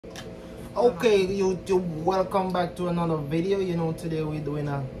Okay, YouTube, welcome back to another video. You know, today we're doing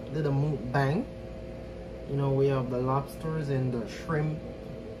a little mukbang. You know, we have the lobsters and the shrimp.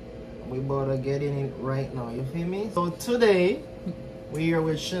 We about to get in it right now, you feel me? So today, we're here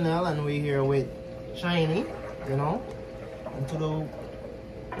with Chanel and we're here with Shiny, you know. And today,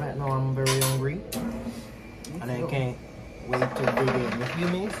 right now I'm very hungry. And I can't wait to dig in, you feel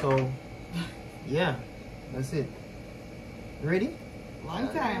me? So, yeah, that's it. Ready? Long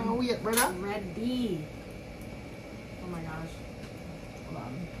time. Oh, yeah, brother. Ready. Oh my gosh. Hold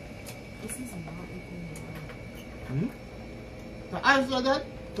on. This is not looking good. The ice like that?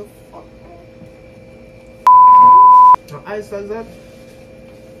 The fuck? The ice like that?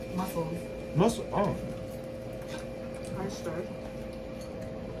 Muscles. Muscle. Oh. I start.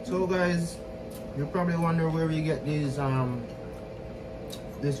 So guys, you probably wonder where we get these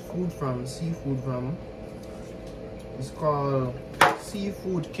this food from, seafood from. It's called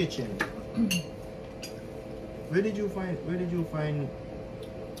Seafood Kitchen. Where did you find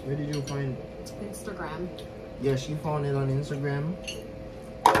Instagram. Yeah, she found it on Instagram.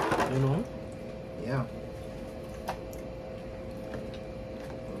 You know? Yeah.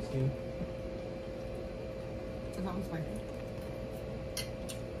 See? Is that one spicy?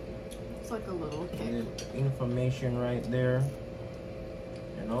 It's like a little kick. The information right there.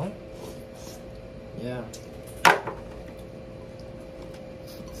 You know? Yeah.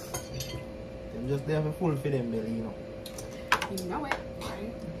 I'm just there for full for them belly, you know. You know it,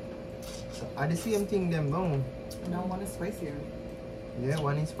 right? So are the same thing them down? No, one is spicier. Yeah,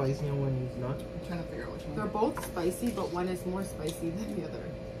 one is spicy and one is not. I'm trying to figure out which one. They're both spicy, but one is more spicy than the other.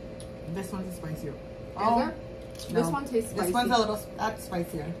 This one's spicier. Oh, no. This one tastes spicy. This one's a little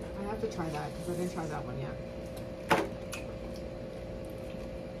spicier. I have to try that because I didn't try that one yet.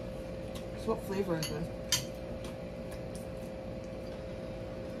 So what flavor is this?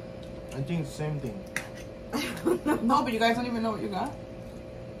 I think it's the same thing. No, but you guys don't even know what you got?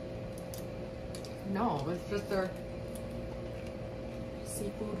 No, it's just their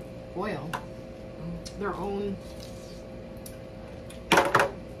seafood oil. Their own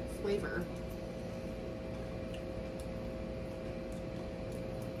flavor.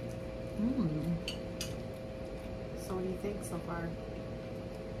 Mmm. So what do you think so far?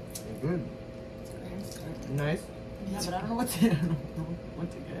 They're good. It's good. Nice. Yeah, but I don't know what to,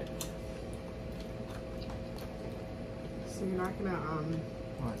 what to get. So you're not gonna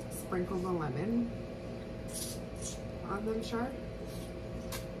What? sprinkle the lemon on them, Char?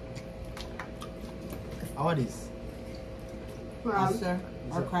 What is? Crab. Oyster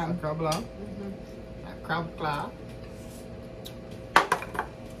or crab. A crab claw? Mm-hmm. A crab claw.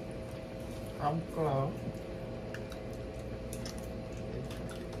 Crab claw.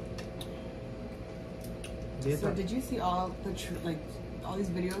 So did you see all the all these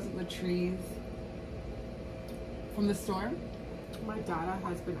videos of the trees from the storm? My data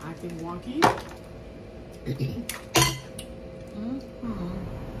has been acting wonky.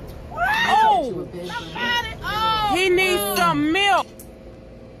 Oh! He needs some milk.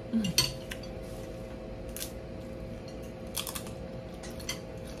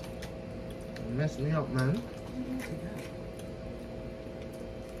 Mess me up, man.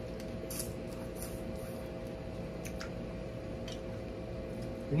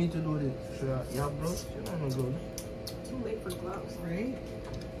 You need to do this. You have gloves? You don't have gloves. Too late for gloves. Right?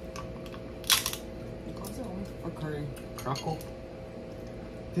 Gloves are only for curry. Crackle.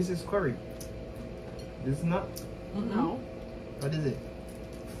 This is curry. This is not. No. What is it?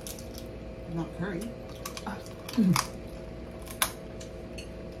 Not curry.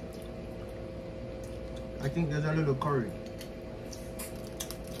 I think there's a little curry.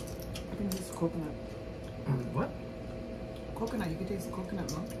 I think this is coconut. What? Coconut, you can taste the coconut,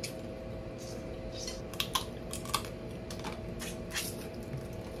 no?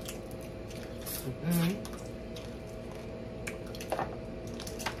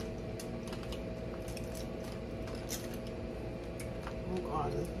 Oh god,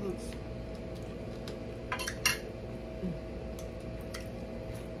 this looks...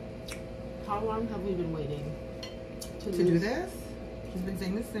 How long have we been waiting To do this? He's been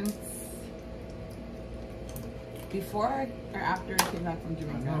saying this since before or after I came back from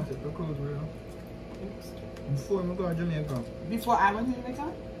Jamaica? Before I go to Jamaica. Before I went to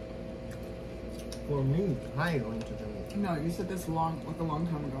Jamaica? For me, I went to Jamaica. No, you said this a long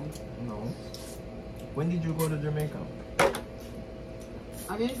time ago. No. When did you go to Jamaica?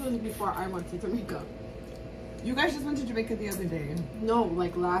 I think it was before I went to Jamaica. You guys just went to Jamaica the other day. No,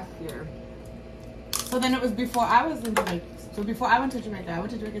 like last year. So then it was before I was in Jamaica. So before I went to Jamaica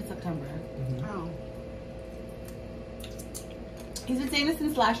in September. Mm-hmm. Oh. He's been saying this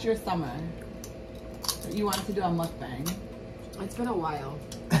since last year's summer. You wanted to do a mukbang. It's been a while.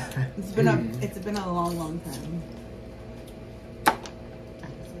 It's been a long, long time. My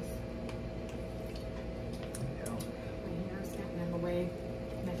hair's getting in the way.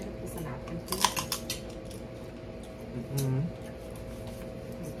 Can I get a piece of napkin, please? Mm-hmm.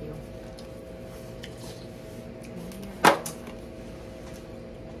 Thank you.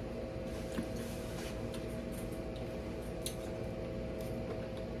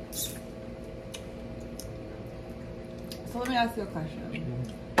 So let me ask you a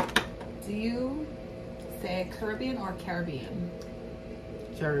question. Do you say Caribbean or Caribbean?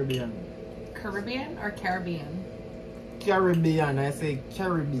 Caribbean. Caribbean or Caribbean? Caribbean. I say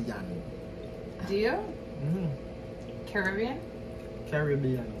Caribbean. Do you? Mm-hmm. Caribbean?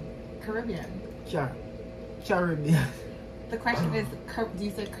 Caribbean. Caribbean. Caribbean. The question is, do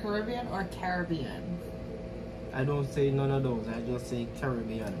you say Caribbean or Caribbean? I don't say none of those. I just say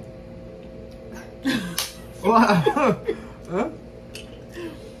Caribbean. What? Huh?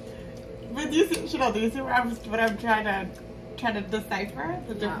 But do you see, Chanel, do you see what I'm trying to decipher?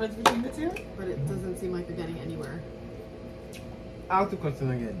 The difference between the two? But it doesn't seem like you're getting anywhere. Ask the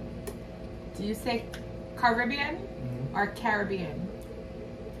question again. Do you say Caribbean or Caribbean?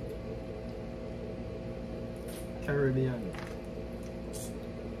 Caribbean.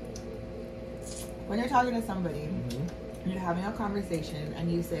 When you're talking to somebody, you're having a conversation,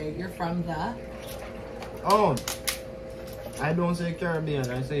 and you say you're from the... Oh, I don't say Caribbean.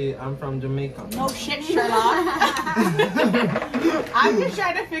 I say I'm from Jamaica. No shit, Sherlock. I'm just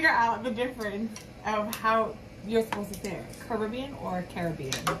trying to figure out the difference of how you're supposed to say it. Caribbean or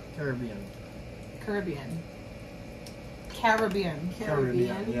Caribbean? Caribbean. Caribbean. Caribbean.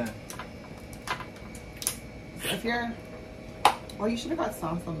 Caribbean. Yeah. So if you're... Well, you should have got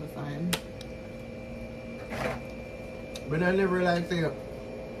sauce on the side. But I never like say...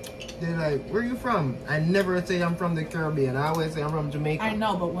 They're like, where are you from? I never say I'm from the Caribbean. I always say I'm from Jamaica. I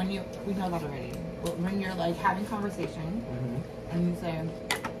know, but when we know that already. But when you're like having conversation and you say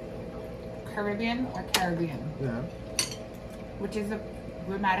Caribbean or Caribbean, Yeah. which is a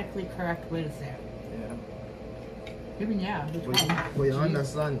grammatically correct way to say it. Yeah. Even yeah, which one? But you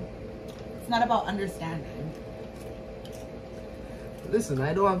understand. It's not about understanding. Listen,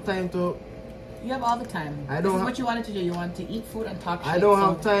 I don't have time to... You have all the time. I This don't is ha- what you wanted to do. You wanted to eat food and talk shit. I don't so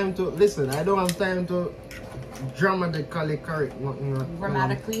have time to... Listen, I don't have time to dramatically correct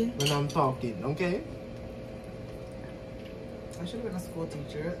Grammatically? when I'm talking, okay? I should have been a school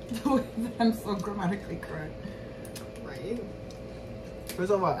teacher. I'm so grammatically correct. Right?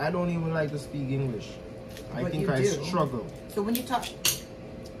 First of all, I don't even like to speak English. I But think you I do. struggle. So when you talk...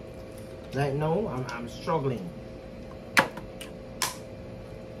 Like, no, I'm struggling.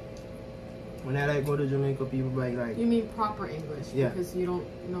 When I like go to Jamaica, people be like, You mean proper English? Yeah. Because you don't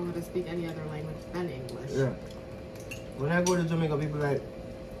know how to speak any other language than English. yeah. When I go to Jamaica, people like,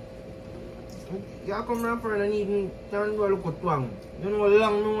 you come around for an evening, turn to a look at twang. You know how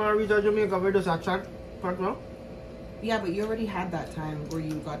long no one reach to Jamaica, we just a chat, no? Yeah, but you already had that time where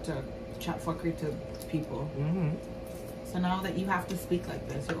you got to chat fuckery to people. So now that you have to speak like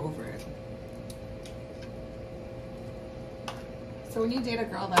this, you're over it. So when you date a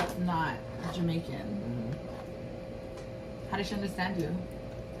girl that's not Jamaican, how does she understand you?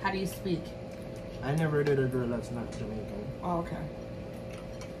 How do you speak? I never did a girl that's not Jamaican. Oh, okay.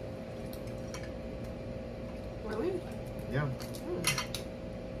 Really? Yeah.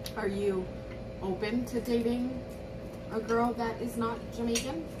 Are you open to dating a girl that is not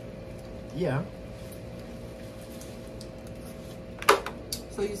Jamaican? Yeah.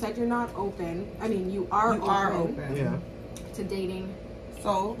 So you said you're not open. I mean, you are open Yeah. to dating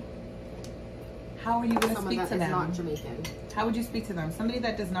So, how are you going to someone speak that to is them? not Jamaican. How would you speak to them? Somebody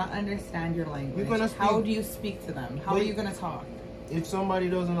that does not understand your language. gonna How speak- do you speak to them? How are Wait. you going to talk? If somebody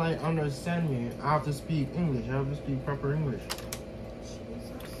doesn't like understand me, I have to speak English. I have to speak proper English.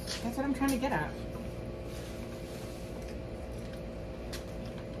 That's what I'm trying to get at.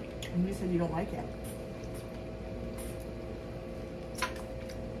 And you said you don't like it.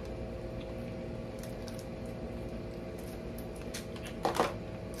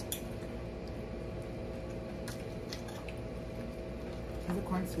 Is the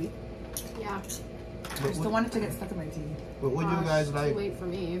corn sweet? Yeah. I still want it to get stuck in my teeth. But would you Gosh, guys like? Too late for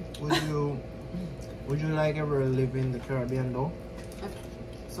me. Would you like ever live in the Caribbean though?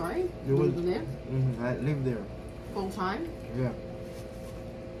 Sorry? You would- live Like live there? full time? Yeah.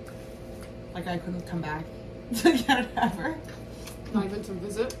 Like I couldn't come back to Canada ever. Not even to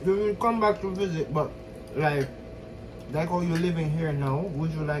visit? You will come back to visit, but like like how you're living here now,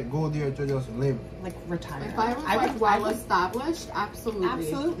 would you like go there to just live? Like retire. If I was like well established, absolutely.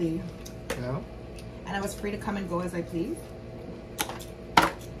 Absolutely. Yeah. And I was free to come and go as I please.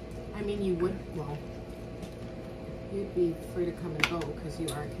 I mean, you would, well, you'd be free to come and go because you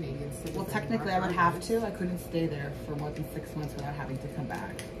are a Canadian citizen. Well, technically I would have to. I couldn't stay there for more than 6 months without having to come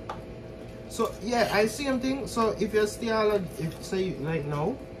back. So yeah, I see something. So if you're still, if say like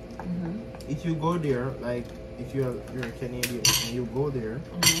now, if you go there, like if you're a Canadian and you go there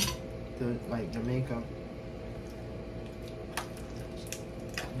to like Jamaica,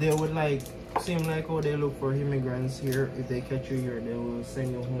 they would like seem like how they look for immigrants here. If they catch you here, they will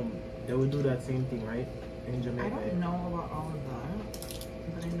send you home. They will do that same thing, right? In Jamaica. I don't know about all of that,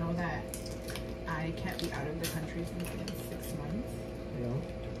 but I know that I can't be out of the country for more than 6 months. Yeah.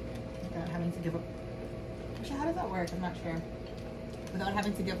 Without having to give up. Actually, how does that work? I'm not sure. Without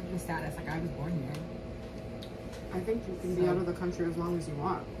having to give up your status, like I was born here. I think you can be out of the country as long as you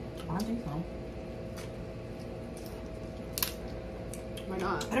want. I don't think so. Why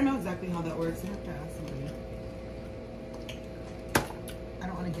not? I don't know exactly how that works. I have to ask somebody. I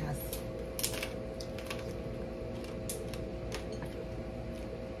don't want to guess.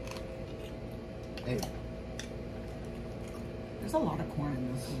 Hey. There's a lot of corn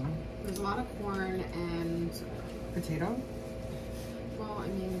in this one. There's a lot of corn and Potato? well, I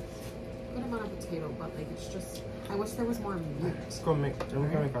mean, good amount of potato, but like it's just. I wish there was more meat. Let's go make a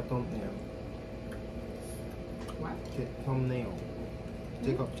thumbnail. What? Okay, thumbnail.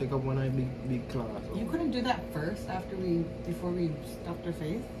 Take up one of the big class. You couldn't do that first before we stuffed our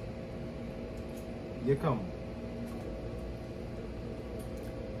face? You come.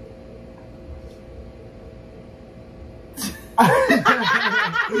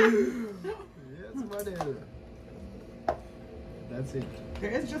 Yes, model. That's it. There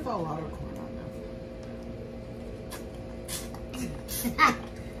is just a lot of corn on this.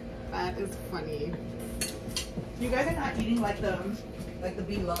 That is funny. You guys are not eating like the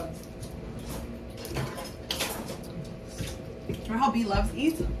bee loves. Remember how bee loves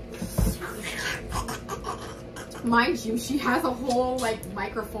eats? Mind you, she has a whole like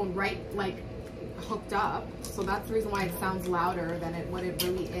microphone right like hooked up, so that's the reason why it sounds louder than what it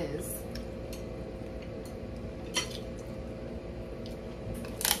really is.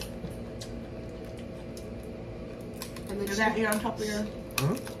 And then Does that eat on top of your?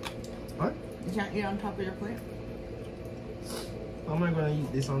 Huh? What? You can't eat on top of your plate. How am I gonna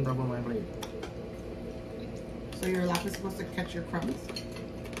eat this on top of my plate? So your lap is supposed to catch your crumbs.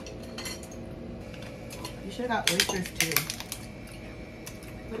 You should have got oysters too.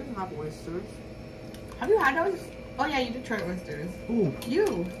 I didn't have oysters. Have you had those? Oh yeah, you did try oysters. Who?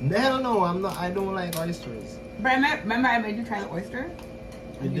 You. Hell no, I'm not. I don't like oysters. But remember I made you try the oyster?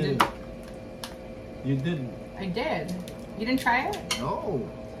 You didn't. You didn't. I did. You didn't try it? No.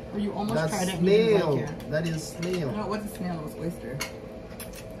 Or you almost That's tried it and you didn't snail. like it? That is snail. No, it wasn't snail, it was oyster.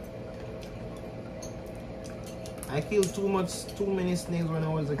 I killed too many snails when I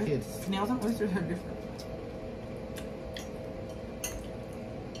was a kid. Snails and oysters are different.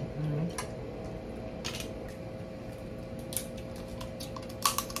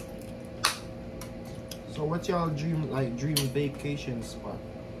 So what's your dream vacation spot?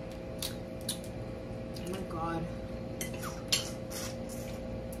 Oh my god.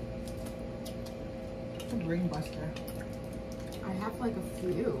 It's a brain buster. I have like a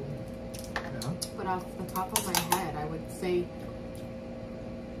few. Yeah. But off the top of my head, I would say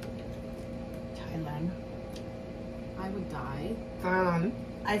Thailand. I would die. Thailand.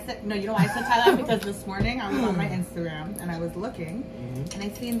 I said, no, you know why I said Thailand? Because this morning I was on my Instagram and I was looking and I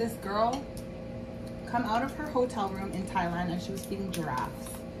seen this girl come out of her hotel room in Thailand and she was feeding giraffes.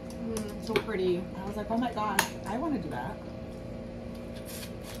 So pretty. I was like, oh my gosh, I want to do that.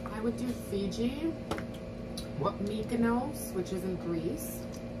 I would do Fiji. What? Mykonos, which is in Greece.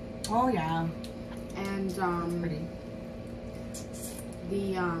 Oh yeah. And Pretty.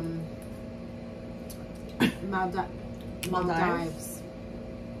 the Maldives.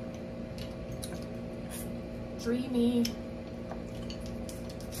 Dreamy.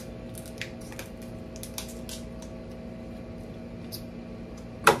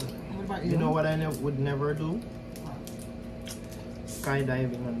 What about you? You know what I would never do?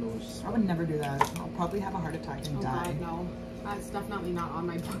 Skydiving on those. I would never do that. I'll probably have a heart attack and Oh die. god, no. That's definitely not on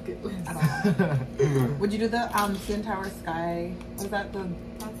my bucket list. At all. Would you do the CN Tower Sky? Was that the?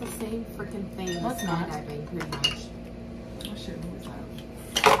 That's the same freaking thing No, as it's not. skydiving, pretty much. Oh shit! Who was that?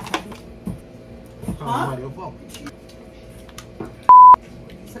 Huh?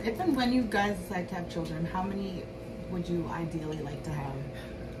 So if and when you guys decide to have children, how many would you ideally like to have?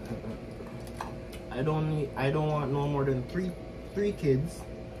 I don't want no more than three kids.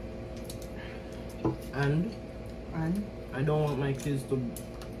 And I don't want my kids to be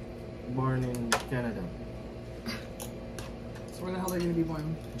born in Canada. So where the hell are they gonna be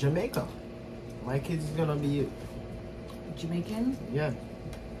born? Jamaica. My kids is gonna be Jamaican? yeah.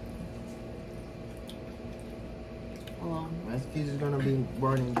 Well, My kids is gonna be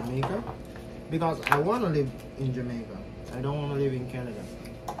born in Jamaica because I wanna live in Jamaica. I don't wanna live in Canada.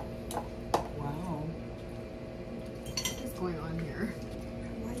 wow. What is going on here?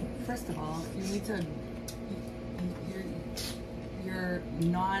 First of all, you need to your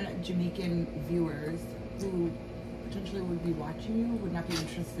non-Jamaican viewers who potentially would be watching you would not be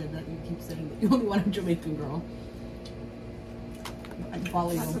interested that you keep saying that you only want a Jamaican girl. I'd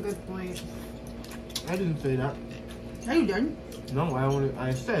follow That's a you. good point. I didn't say that. No, you didn't. No,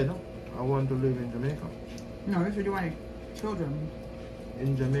 I said I want to live in Jamaica. No, you said you wanted children.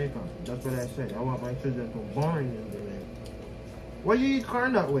 In Jamaica. That's what I said. I want my children to be born in Jamaica. Why you eat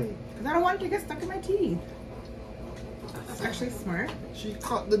corn that way? Because I don't want it to get stuck in my teeth. That's actually smart. She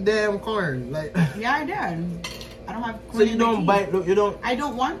cut the damn corn. Like Yeah, I did. I don't have corn so you in my don't teeth. bite. Look, you don't. I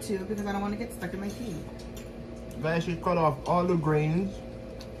don't want to because I don't want to get stuck in my teeth. Guys, she cut off all the grains,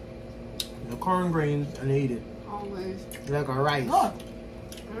 the corn grains, and eat it Always. like a rice. Look.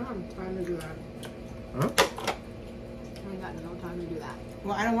 I don't have time to do that. Huh? I ain't got no time to do that.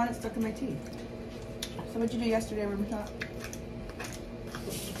 Well, I don't want it stuck in my teeth. So what'd you do yesterday, Rimshot?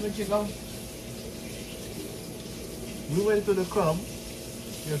 Where'd you go? We went to the club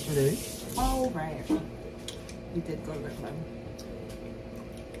yesterday. Oh, right. We did go to the club.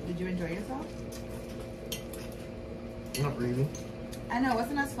 Did you enjoy yourself? Not really. I know, it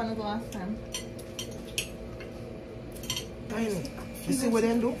wasn't as fun as the last time. I know. You see what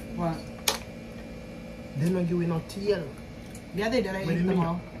they do? What? They don't give you no tail. Yeah, they did. I What do ate you them mean?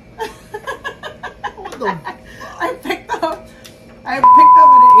 all. What the? I picked up and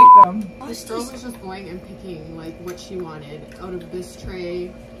I ate them. This girl was just going and picking like what she wanted out of this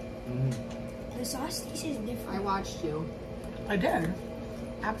tray. The sauce tastes different. I watched you. I did.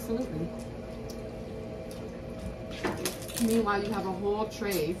 Absolutely. Meanwhile, you have a whole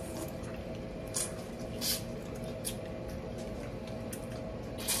tray.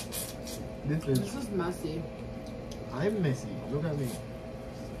 This This is messy. I'm messy. Look at me.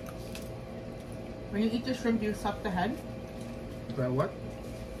 When you eat the shrimp, you suck the head. But what?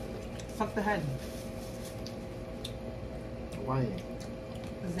 Suck the head. Why?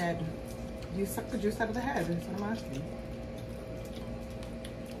 Zed. You suck the juice out of the head. That's what I'm asking.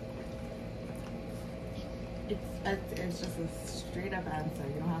 It's just a straight up answer.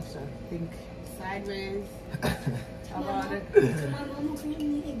 You don't have to think sideways about it. My mom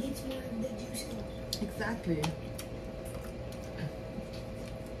apparently it gets more of the juice out. Exactly.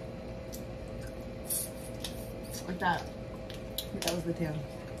 Like that. That was the tail.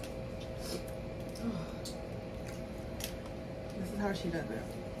 This is how she does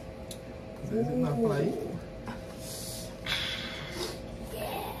it. Is it not fly?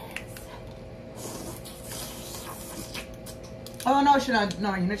 Oh no, she not.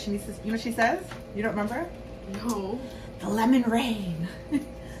 No, you know she needs to, you know what she says? You don't remember? No. The lemon rain.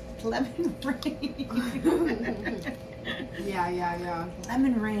 The lemon rain. Yeah.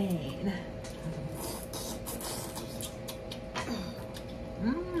 Lemon rain.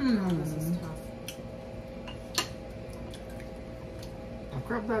 Oh, this is Mmm. tough. A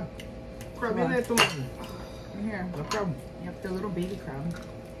crab that. Crab Come in on. there, tomorrow. Here. A crab. Yep, the little baby crab.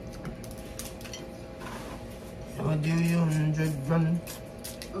 I'll give you 100 grand.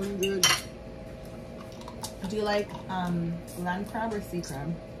 I'm good. Do you like land crab or sea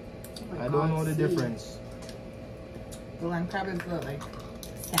crab? Oh my I don't God, know the see. difference. The land crab is the like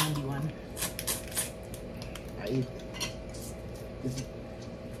sandy one. I eat.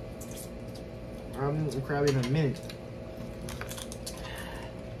 I'm eating crab in a minute.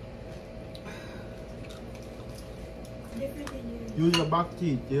 Different than yours. Use the back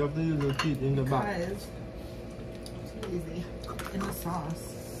teeth. You have to use the teeth in the back. Because Easy. in the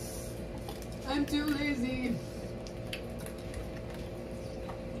sauce. I'm too lazy.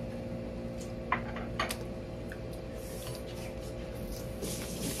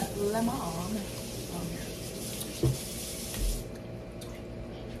 Lemon. Oh, here.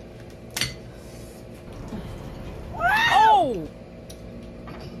 Oh!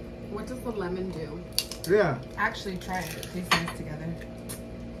 What does the lemon do? Yeah. Actually, try it. It tastes nice together.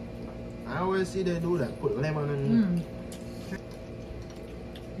 I always see they do that. Put lemon in.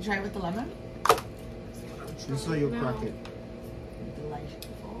 You try it with the lemon? Just so you crack it.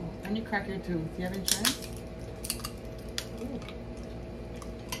 Delightful. And you crack your tooth. You have insurance?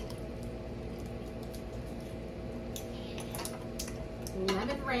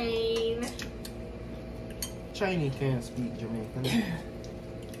 Lemon rain. Chinese can't speak Jamaican.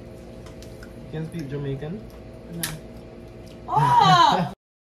 Can't speak Jamaican? No. Oh!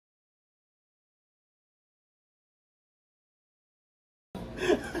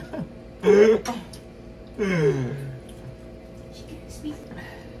 She can't speak.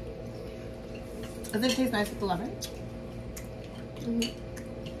 Does it taste nice with the lemon?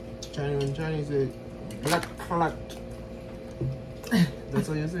 Chinese say black clot. That's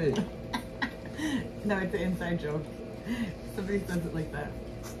what you say. No, it's an inside joke. Somebody says it like that.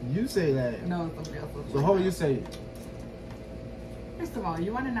 You say that. No, somebody else says it So like how that. you say it? First of all,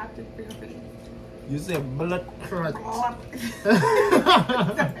 you want a napkin for your face? You say blood clot.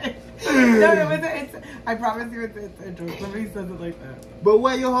 No, it wasn't. I promise you, it's a joke. Somebody says it like that. But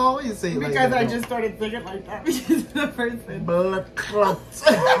why you always say it like Because that? I though? just started thinking like that because the person. Blood clot. I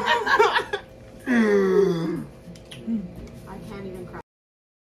can't even cry.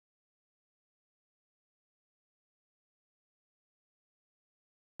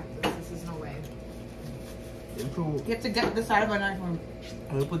 This is no way. Improve. You have to get the side of an iPhone.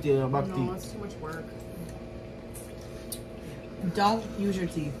 I'll put you in a back No, teeth. it's too much work. Don't use your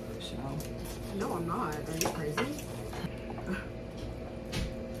teeth. So. No, I'm not. Are you crazy?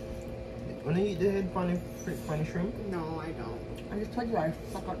 When you eat the head funny shrimp? No, I don't. I just told you I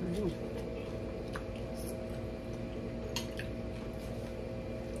suck out the juice.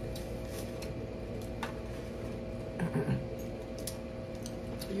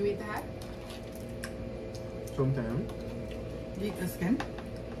 You eat the head? Sometimes. You eat the skin?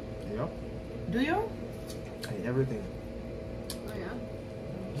 Yep. Do you? I eat everything. Oh yeah.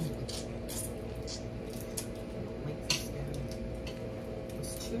 Like the skin.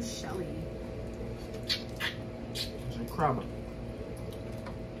 It's too shelly. It's a crab.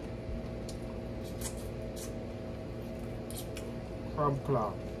 Crab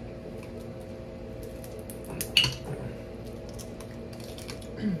claw.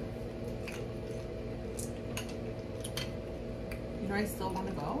 You know, I still want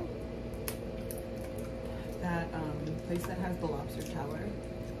to go. That place that has the lobster tower.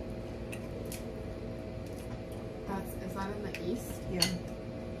 Is that in the east? Yeah.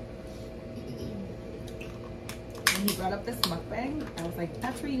 When he brought up this mukbang, I was like,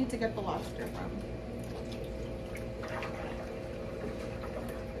 that's where you need to get the lobster from.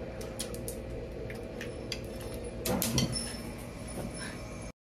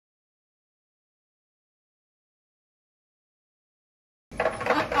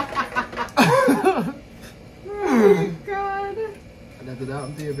 Oh my god. That's it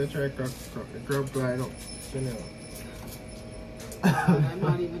out there if you try to crab claw up. You know. I'm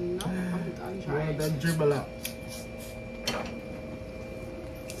not even know. I'm You want trying. that dribble out.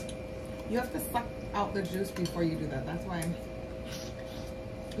 You have to suck out the juice before you do that. That's why.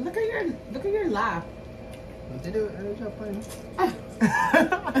 Look at your lap. What they do? I don't have fun.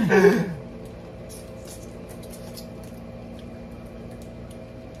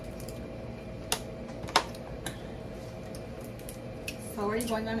 So are you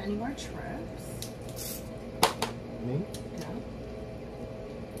going on any more trips? Me? Yeah.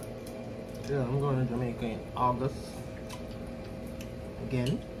 Yeah, I'm going to Jamaica in August.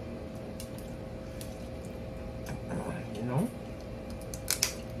 Again. You know?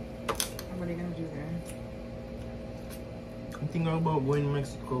 And what are you gonna do there? I'm thinking about going to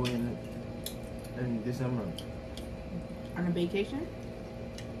Mexico in December. On a vacation?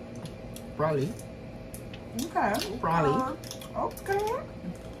 Probably. Okay. Probably. Okay.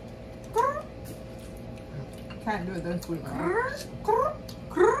 Can't do it this week.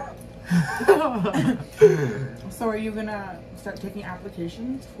 So are you gonna start taking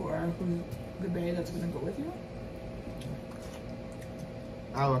applications for who's the bae that's gonna go with you?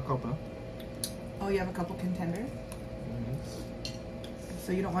 I have a couple. Oh, you have a couple contenders?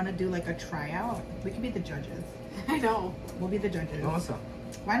 So you don't want to do like a tryout? We could be the judges. I know. We'll be the judges. No, sir.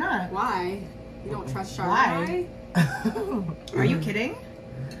 Why not? Why? You don't trust Charlotte? Why? Are you kidding?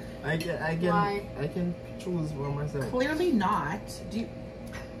 I can choose for myself. Clearly not.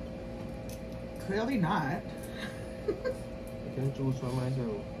 Clearly not. I can choose for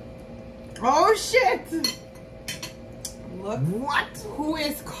myself. Oh shit! Look What? who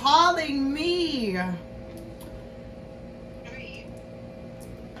is calling me. I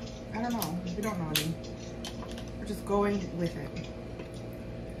don't know. We don't know any. We're just going with it.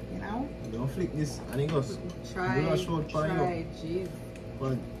 You know? Don't flick this and it goes. Try. Do not show it for you. Try. Jeez.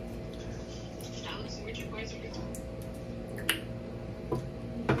 But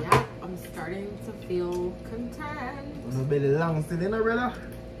Yeah, I'm starting to feel content. my belly long still in a brother.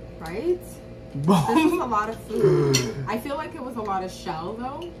 Right? This is a lot of food. I feel like it was a lot of shell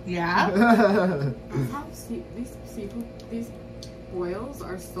though. Yeah. These seafood, these boils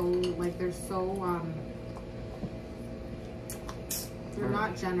are so like they're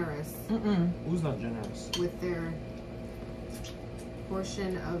not generous. Who's not generous? With their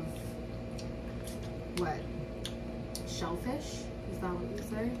portion of what? Shellfish? Is that what you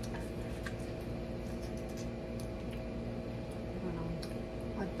say?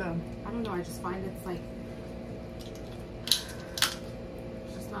 I don't know. I just find it's like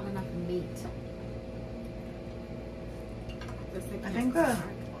there's just not enough meat. I think the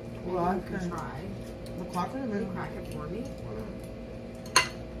well, you can try. The clock Can you crack it for me?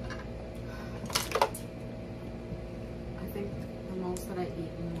 I think the most that I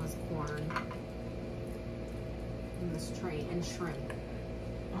eaten was corn in this tray and shrimp.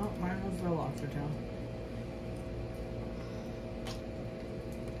 Oh, mine was the lobster tail.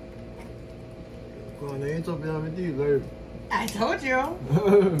 I told you.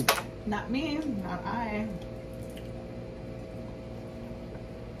 Not me, not I.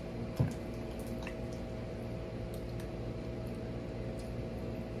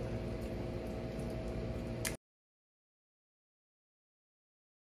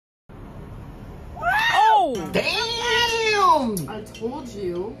 Oh! Damn! I told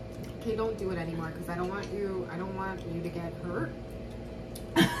you. Okay, don't do it anymore because I don't want you to get hurt.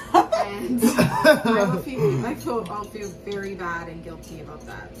 And I'll feel very bad and guilty about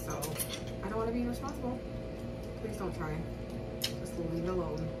that. So I don't want to be responsible. Please don't try. Just leave it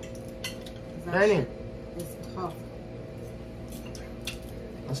alone. That shit is tough.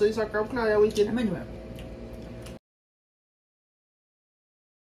 So you suck up now, wicked. I'm into it.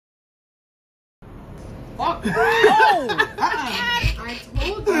 Fuck! Oh! I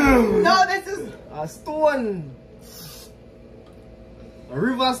told you. No, this is. A stone! A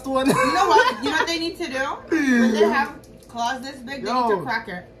river stone! You know what? You know what they need to do? When they have claws this big, they need to crack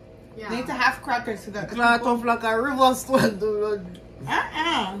it. Yeah. They need to have crackers so that. Claw tough like a river stone.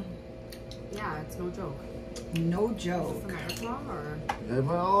 Yeah, it's no joke. No Is joke. this another claw or? Yeah,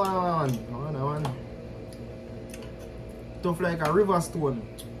 but one. Tough like a river stone.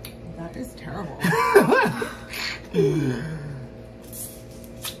 That is terrible.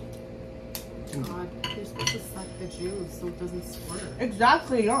 God, you're supposed to suck the juice so it doesn't squirt.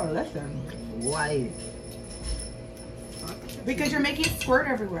 Exactly. Oh, listen. Why? Suck the Because juice. you're making it squirt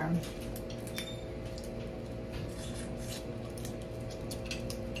everywhere.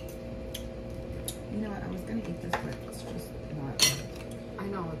 You know what? I was gonna eat this, but it's just not. I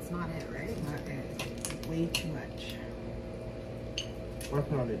know it's not it, right? Not it. It's way too much. What's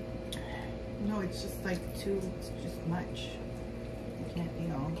not it? No, it's just like it's just much. You can't, you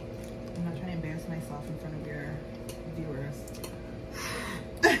know. I'm not trying to embarrass myself in front of your viewers.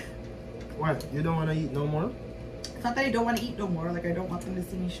 What? You don't want to eat no more? It's not that I don't want to eat no more. Like I don't want them to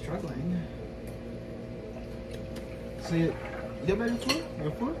see me struggling. So you ready for it?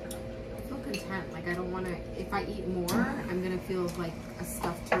 You full? I feel content. Like I don't want to. If I eat more, I'm gonna feel like a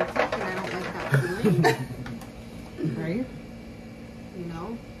stuffed turkey, and I don't like that feeling. Right? You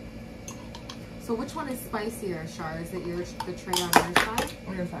know. So which one is spicier, Shar? Is it the tray on your side?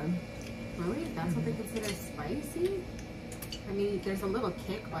 On your side. Really? That's what they consider spicy? I mean, there's a little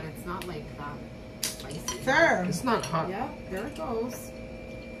kick, but it's not like that spicy. Sir. It's not hot. Yep, there it goes.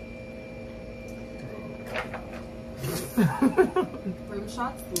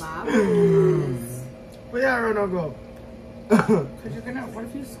 Rimshot's lab is... Where you run and go? Because you're gonna. What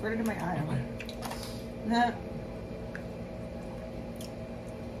if you squirted in my eye? Nah.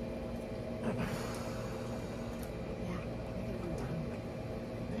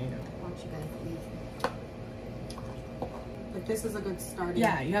 Like this is a good starting.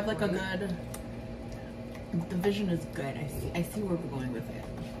 Yeah, you have like a point. good. The vision is good. I see where we're going with it.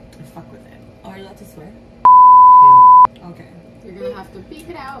 I fuck with it. Oh, are you allowed to swear? Okay. You're gonna have to beep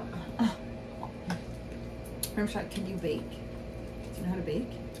it out. Rimshot, can you bake? Do you know how to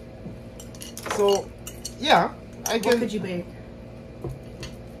bake? So, yeah, I What can. could you bake?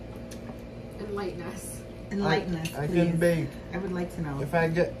 Enlighten us. Enlighten us, I please. can bake. I would like to know. If I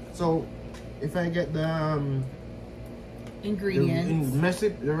get the Ingredients.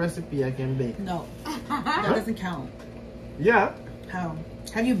 the recipe, I can bake. No, that doesn't count. Yeah, How?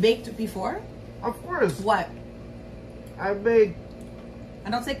 Have you baked before? of course. What? I bake I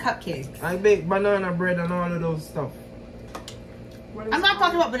don't say cupcakes. I bake banana bread and all of those stuff. What is I'm not it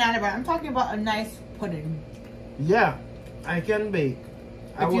talking called? about banana bread. I'm talking about a nice pudding. Yeah, I can bake.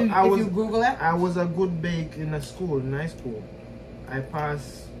 If you Google it, I was a good bake in a school, in high school. I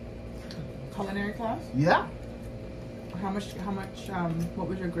passed. culinary class. Yeah, How much? What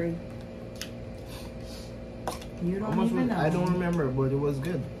was your grade? You How don't much even was, know. I don't remember, but it was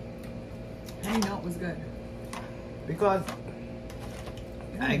good. How do you know it was good? Because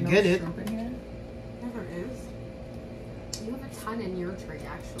I No get it. shrimp in here? Yeah, there is. You have a ton in your tray,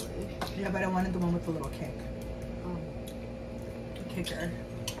 actually. Yeah, but I wanted the one with the little kick. Oh, The kicker.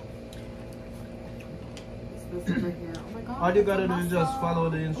 it's this over here. Oh my god. All you it's a gotta do is just mussel. follow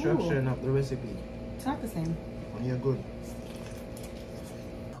the instruction of the recipe. It's not the same. And you're good.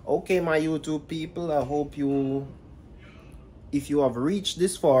 Okay, my YouTube people, I hope you, if you have reached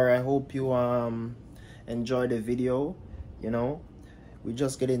this far, I hope you enjoy the video. You know, we're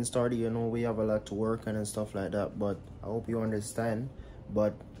just getting started, you know, we have a lot to work on and stuff like that, but I hope you understand.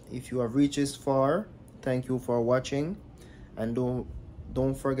 But if you have reached this far, thank you for watching, and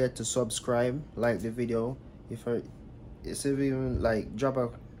don't forget to subscribe, like the video. If even like drop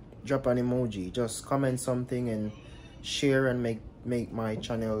an emoji, just comment something and share and make my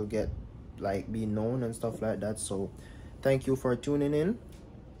channel get like be known and stuff like that. So thank you for tuning in.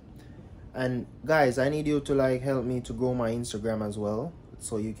 And guys, I need you to like help me to grow my Instagram as well.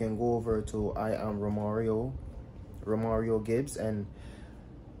 So you can go over to I am Romario Gibbs and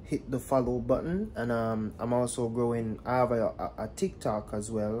hit the follow button. And I'm also growing. I have a TikTok as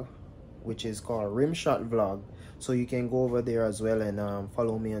well, which is called Rimshotvlogs. So you can go over there as well and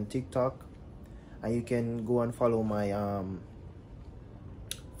follow me on TikTok. And you can go and follow my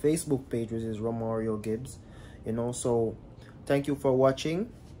Facebook page, which is Romario Gibbs. You know, so thank you for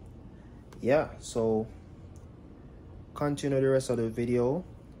watching. Yeah, so continue the rest of the video.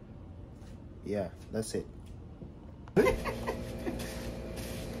 Yeah, that's it.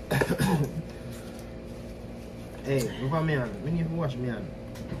 Hey, look at me on. We need to wash me on.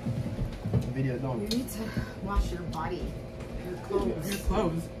 Video done. You need to wash your body. Your clothes. Your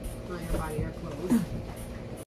clothes. Not your body, your clothes.